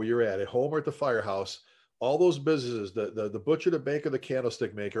right now where you're at home or at the firehouse, all those businesses, the butcher, the baker, the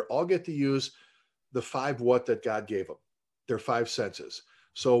candlestick maker, all get to use the 5 what that God gave them, their 5 senses.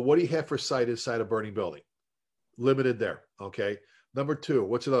 So what do you have for sight inside a burning building? Limited there, okay? Number 2,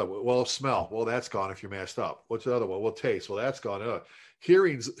 what's another one? Well, smell. Well, that's gone if you're masked up. What's another one? Well, taste. Well, that's gone.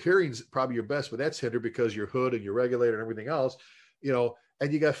 Hearing's probably your best, but that's hindered because your hood and your regulator and everything else, you know,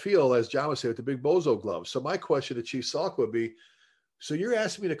 and you got feel, as John would say, with the big bozo gloves. So my question to Chief Salk would be, so you're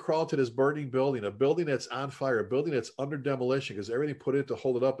asking me to crawl to this burning building, a building that's on fire, a building that's under demolition because everything put in to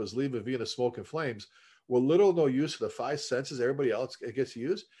hold it up is leaving via the smoke and flames, with little or no use for the 5 senses everybody else gets to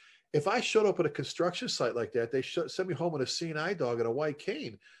use. If I showed up at a construction site like that, they send me home with a CNI dog and a white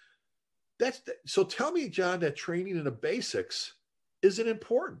cane. So tell me, John, that training in the basics isn't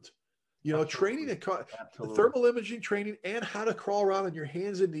important. You know, training in thermal imaging training and how to crawl around on your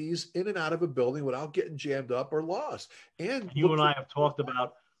hands and knees in and out of a building without getting jammed up or lost. And you and I have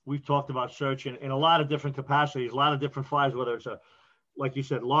we've talked about search in a lot of different capacities, a lot of different fires, whether it's like you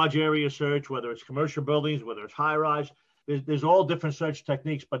said, large area search, whether it's commercial buildings, whether it's high rise. There's all different search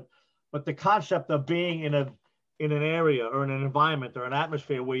techniques, but the concept of being in an area or in an environment or an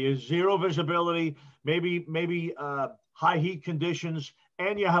atmosphere where you have zero visibility, maybe high heat conditions,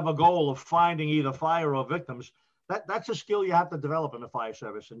 and you have a goal of finding either fire or victims, that's a skill you have to develop in the fire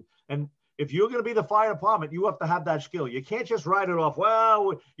service. And if you're going to be the fire department, you have to have that skill. You can't just write it off.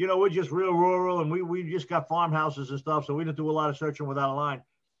 Well, you know, we're just real rural and we just got farmhouses and stuff, so we didn't do a lot of searching without a line.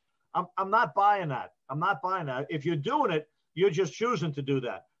 I'm not buying that. I'm not buying that. If you're doing it, you're just choosing to do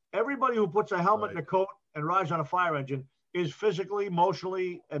that. Everybody who puts a helmet and a coat and rides on a fire engine is physically,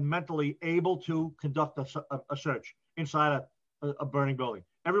 emotionally, and mentally able to conduct a search inside a burning building.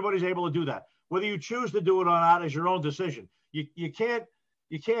 Everybody's able to do that. Whether you choose to do it or not is your own decision. You can't,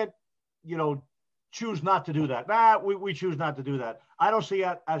 you know, choose not to do that. We choose not to do that. I don't see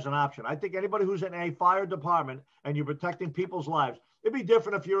that as an option. I think anybody who's in a fire department and you're protecting people's lives, it'd be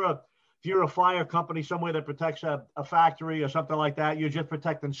different if you're a fire company somewhere that protects a factory or something like that. You're just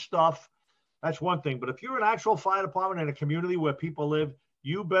protecting stuff. That's one thing. But if you're an actual fire department in a community where people live,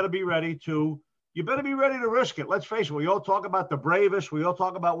 you better be ready to risk it. Let's face it. We all talk about the bravest. We all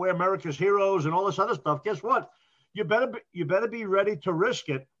talk about we're America's heroes and all this other stuff. Guess what? You better be ready to risk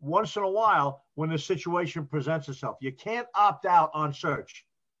it once in a while when the situation presents itself. You can't opt out on search.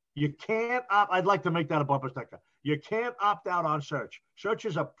 I'd like to make that a bumper sticker. You can't opt out on search. Search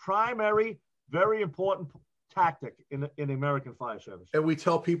is a primary, very important tactic in the American fire service. And we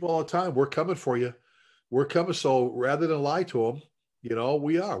tell people all the time, we're coming for you. We're coming. So rather than lie to them,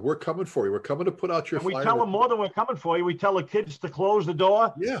 we're coming for you. We're coming to put out your fire. We tell them more than we're coming for you. We tell the kids to close the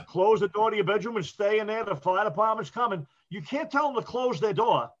door. Yeah. Close the door to your bedroom and stay in there. The fire department's coming. You can't tell them to close their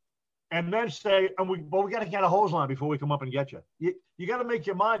door and then say, we got to get a hose line before we come up and get you. You got to make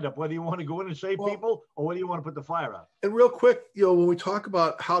your mind up whether you want to go in and save people or whether you want to put the fire out. And real quick, when we talk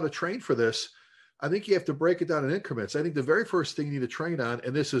about how to train for this, I think you have to break it down in increments. I think the very first thing you need to train on,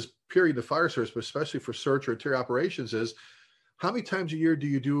 and this is period the fire service, but especially for search or interior operations, is how many times a year do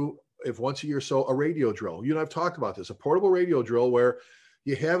you do, if once a year or so, a radio drill? I've talked about this, a portable radio drill where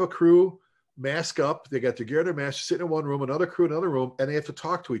you have a crew mask up, they got their gear, their mask, sitting in one room, another crew in another room, and they have to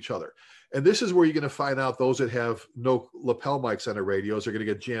talk to each other. And this is where you're going to find out those that have no lapel mics on their radios are going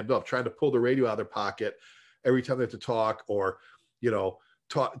to get jammed up, trying to pull the radio out of their pocket every time they have to talk, or,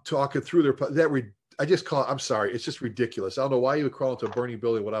 talking through their, I just call it, I'm sorry, it's just ridiculous. I don't know why you would crawl into a burning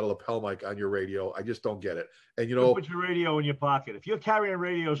building without a lapel mic on your radio. I just don't get it. And put your radio in your pocket. If you're carrying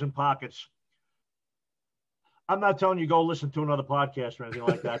radios in pockets, I'm not telling you go listen to another podcast or anything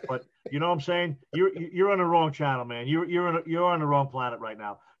like that, but you know what I'm saying? You're on the wrong channel, man. You're on the wrong planet right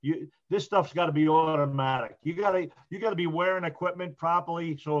now. This stuff's got to be automatic. You got to be wearing equipment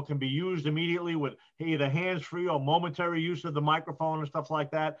properly so it can be used immediately with either hands-free or momentary use of the microphone and stuff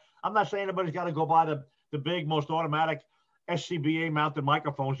like that. I'm not saying anybody's got to go buy the big, most automatic SCBA mounted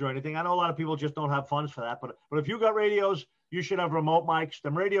microphones or anything. I know a lot of people just don't have funds for that, but if you got radios, you should have remote mics.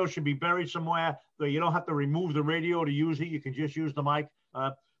 The radio should be buried somewhere so you don't have to remove the radio to use it. You can just use the mic.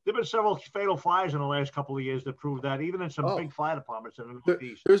 There have been several fatal fires in the last couple of years that prove that, even in some big fire departments in the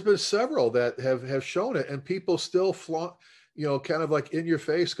Northeast. There's been several that have shown it, and people still flaunt, kind of like in your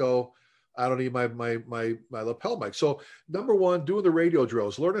face go, I don't need my lapel mic. So number one, doing the radio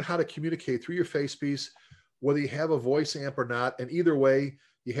drills, learning how to communicate through your face piece, whether you have a voice amp or not. And either way,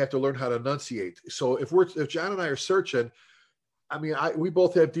 you have to learn how to enunciate. So if John and I are searching, we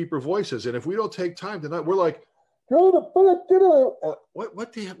both have deeper voices, and if we don't take time tonight, we're like, what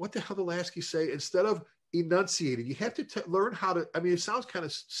the hell did Lasky say? Instead of enunciating, you have to learn how to. It sounds kind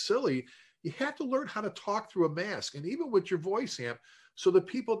of silly. You have to learn how to talk through a mask, and even with your voice amp, so the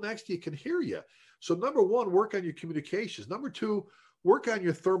people next to you can hear you. So number one, work on your communications. Number two, work on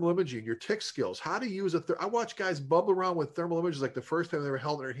your thermal imaging, your tick skills, how to use I watch guys bubble around with thermal images like the first time they were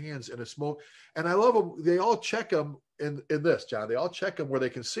held in their hands in a smoke. And I love them. They all check them in this, John. They all check them where they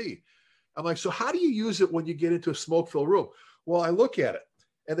can see. I'm like, so how do you use it when you get into a smoke-filled room? Well, I look at it,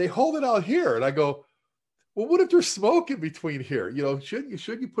 and they hold it out here. And I go, well, what if there's smoke in between here?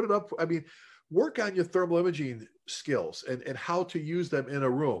 Should you put it up? Work on your thermal imaging skills and how to use them in a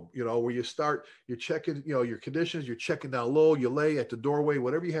room, where you're checking, your conditions, you're checking down low, you lay at the doorway,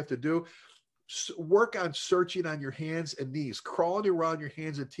 whatever you have to do. Work on searching on your hands and knees, crawling around your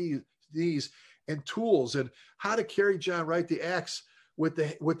hands and knees, and tools, and how to carry, John, right, the axe with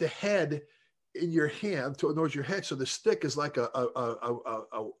the head in your hand towards your head. So the stick is like a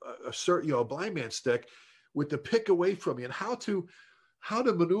blind man stick with the pick away from you, and how to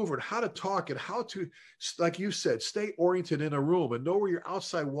maneuver and how to talk and how to, like you said, stay oriented in a room and know where your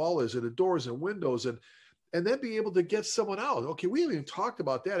outside wall is and the doors and windows, and then be able to get someone out. Okay, we haven't even talked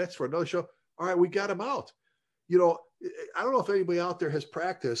about that. That's for another show. All right, we got him out. I don't know if anybody out there has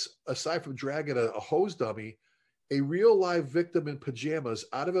practiced, aside from dragging a hose dummy, a real live victim in pajamas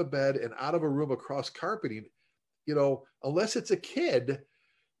out of a bed and out of a room across carpeting. Unless it's a kid,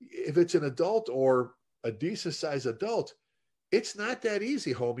 if it's an adult or a decent sized adult, it's not that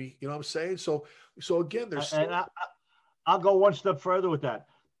easy, homie. You know what I'm saying? So again, there's. And I'll go one step further with that.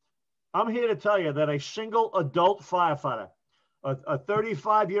 I'm here to tell you that a single adult firefighter, a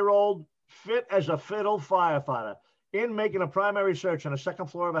 35-year-old fit as a fiddle firefighter, in making a primary search on the second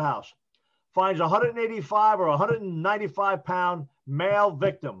floor of a house, finds a 185 or 195 pound male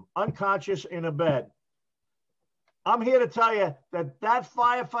victim unconscious in a bed. I'm here to tell you that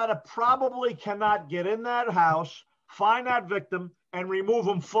firefighter probably cannot get in that house, find that victim, and remove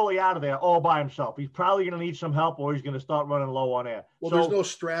him fully out of there all by himself. He's probably going to need some help, or he's going to start running low on air. Well, there's no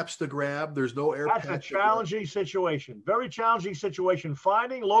straps to grab. There's no air patch. That's a challenging situation. Very challenging situation.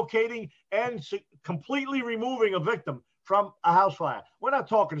 Finding, locating, and completely removing a victim from a house fire. We're not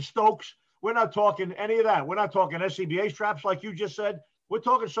talking Stokes. We're not talking any of that. We're not talking SCBA straps like you just said. We're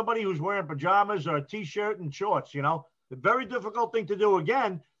talking somebody who's wearing pajamas or a T-shirt and shorts, The very difficult thing to do,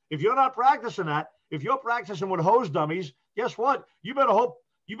 again, if you're not practicing that, if you're practicing with hose dummies, guess what? You better hope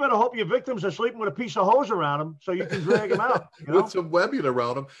your victims are sleeping with a piece of hose around them so you can drag them out. With some webbing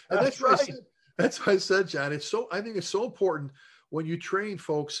around them. And that's right. That's why I said, John, I think it's so important when you train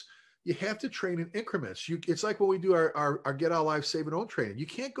folks you have to train in increments. It's like when we do our Get Out Live Save and Own training. You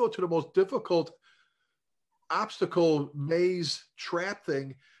can't go to the most difficult obstacle maze trap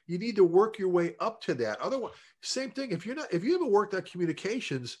thing. You need to work your way up to that. Otherwise, same thing. If you haven't worked on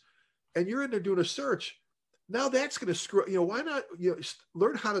communications and you're in there doing a search, now that's going to screw, why not,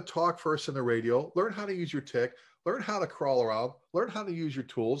 learn how to talk first in the radio, learn how to use your tick, learn how to crawl around, learn how to use your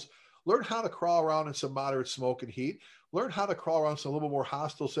tools, learn how to crawl around in some moderate smoke and heat, learn how to crawl around some a little more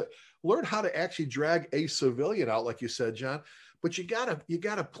hostile, learn how to actually drag a civilian out, like you said, John. But you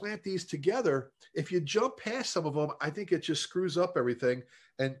gotta plant these together. If you jump past some of them, I think it just screws up everything,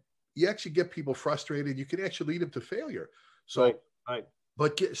 and you actually get people frustrated. You can actually lead them to failure. So, right.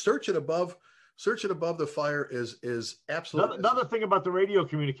 But searching above the fire is absolutely another thing about the radio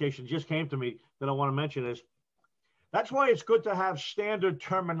communication just came to me that I want to mention is that's why it's good to have standard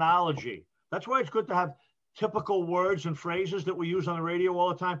terminology. That's why it's good to have typical words and phrases that we use on the radio all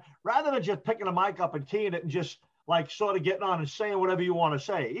the time, rather than just picking a mic up and keying it and just like sort of getting on and saying whatever you want to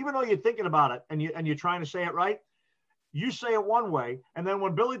say. Even though you're thinking about it and you're trying to say it right, you say it one way, and then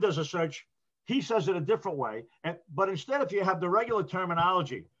when Billy does a search, he says it a different way. But instead, if you have the regular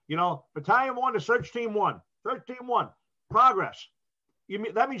terminology, Battalion 1 to Search Team 1, Search Team 1, progress.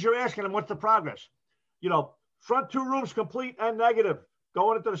 That means you're asking them what's the progress. Front 2 rooms complete and negative,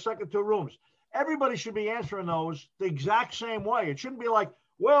 going into the second 2 rooms. Everybody should be answering those the exact same way. It shouldn't be like,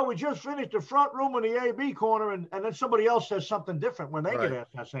 well, we just finished the front room in the AB corner, and then somebody else says something different when they get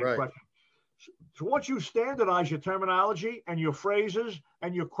asked that same question. So once you standardize your terminology and your phrases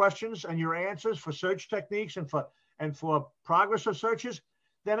and your questions and your answers for search techniques and for progress of searches,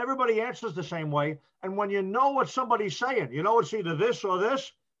 then everybody answers the same way. And when you know what somebody's saying, it's either this or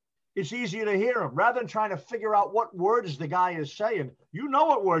this, it's easier to hear him rather than trying to figure out what words the guy is saying. You know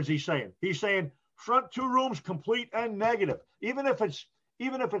what words he's saying. He's saying front 2 rooms complete and negative. Even if it's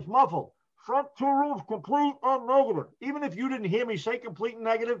muffled, front 2 rooms complete and negative. Even if you didn't hear me say complete and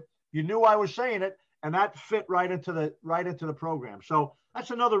negative, you knew I was saying it, and that fit right into the program. So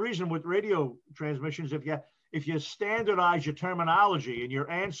that's another reason with radio transmissions. If you standardize your terminology and your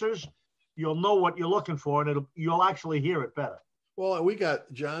answers, you'll know what you're looking for, and you'll actually hear it better. Well, we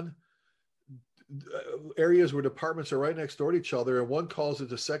got, John, areas where departments are right next door to each other, and one calls it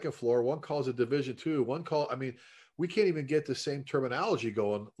the second floor, one calls it Division 2, we can't even get the same terminology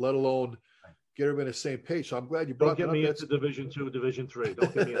going, let alone get everybody on the same page. So I'm glad you brought that up. Don't get me into Division 2, Division 3.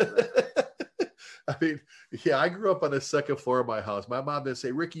 Don't get me into that. I grew up on the second floor of my house. My mom didn't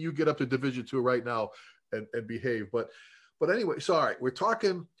say, Ricky, you get up to Division 2 right now and behave. But anyway, so all right, we're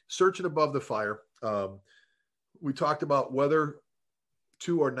talking searching above the fire. We talked about whether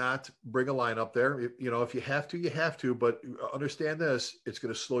to or not bring a line up there. If you have to, you have to, but understand this, it's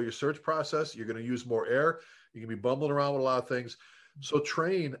going to slow your search process. You're going to use more air. You can be bumbling around with a lot of things. So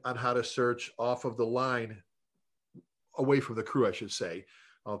train on how to search off of the line, away from the crew, I should say.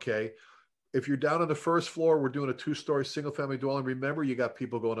 Okay. If you're down on the first floor, we're doing a 2-story single family dwelling. Remember, you got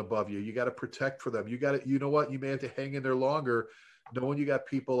people going above you. You got to protect for them. You know what? You may have to hang in there longer knowing you got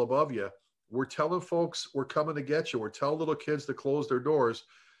people above you. We're telling folks we're coming to get you. We're telling little kids to close their doors.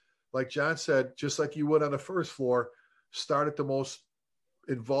 Like John said, just like you would on the first floor, start at the most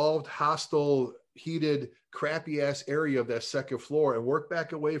involved, hostile, heated, crappy ass area of that second floor and work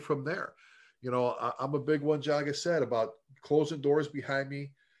back away from there. I'm a big one, John, like I said, about closing doors behind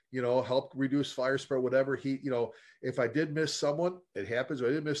me, help reduce fire spread, whatever heat, if I did miss someone, it happens. Or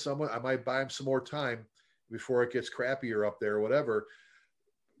I did miss someone, I might buy him some more time before it gets crappier up there or whatever.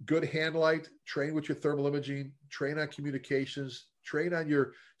 Good hand light, train with your thermal imaging, train on communications, train on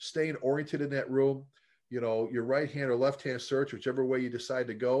your staying oriented in that room, your right hand or left hand search, whichever way you decide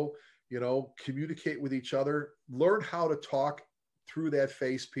to go, communicate with each other, learn how to talk through that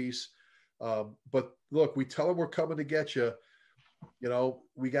face piece. But look, we tell them we're coming to get you.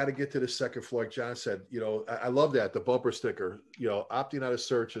 We got to get to the second floor. Like John said, I love that. The bumper sticker, opting out of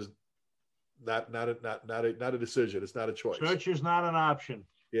search is not a decision. It's not a choice. Search is not an option.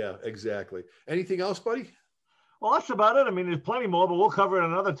 Yeah, exactly. Anything else, buddy? Well, that's about it. There's plenty more, but we'll cover it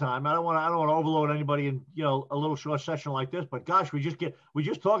another time. I don't want to overload anybody in, a little short session like this, but gosh, we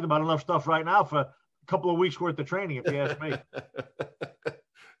just talked about enough stuff right now for a couple of weeks worth of training, if you ask me.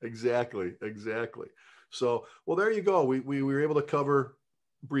 Exactly. So, well, there you go. We were able to cover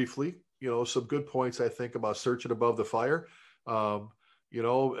briefly, some good points, I think, about searching above the fire.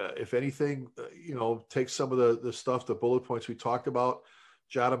 If anything, take some of the stuff, the bullet points we talked about,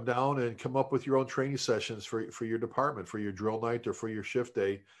 jot them down and come up with your own training sessions for your department, for your drill night or for your shift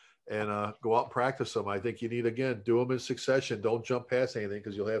day, and go out and practice them. I think you need, again, do them in succession. Don't jump past anything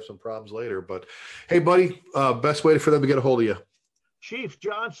because you'll have some problems later. But hey, buddy, best way for them to get a hold of you. Chief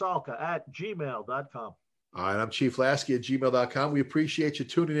John Salka at gmail.com. All right, I'm Chief Lasky at gmail.com. We appreciate you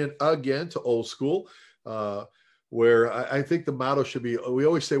tuning in again to Old School, where I think the motto should be, we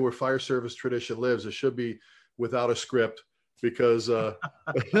always say where fire service tradition lives, it should be without a script, because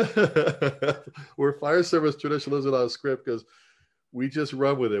where fire service tradition lives without a script, because we just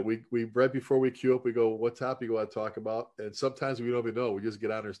run with it. We right before we queue up, we go, what topic you want to talk about? And sometimes we don't even know. We just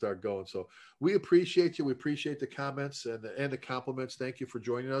get on there and start going. So we appreciate you. We appreciate the comments and the compliments. Thank you for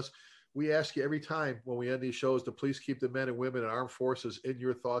joining us. We ask you every time when we end these shows to please keep the men and women in armed forces in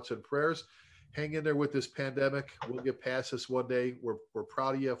your thoughts and prayers. Hang in there with this pandemic. We'll get past this one day. We're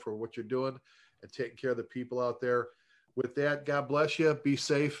proud of you for what you're doing and taking care of the people out there. With that, God bless you. Be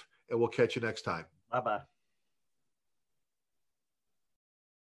safe, and we'll catch you next time. Bye-bye.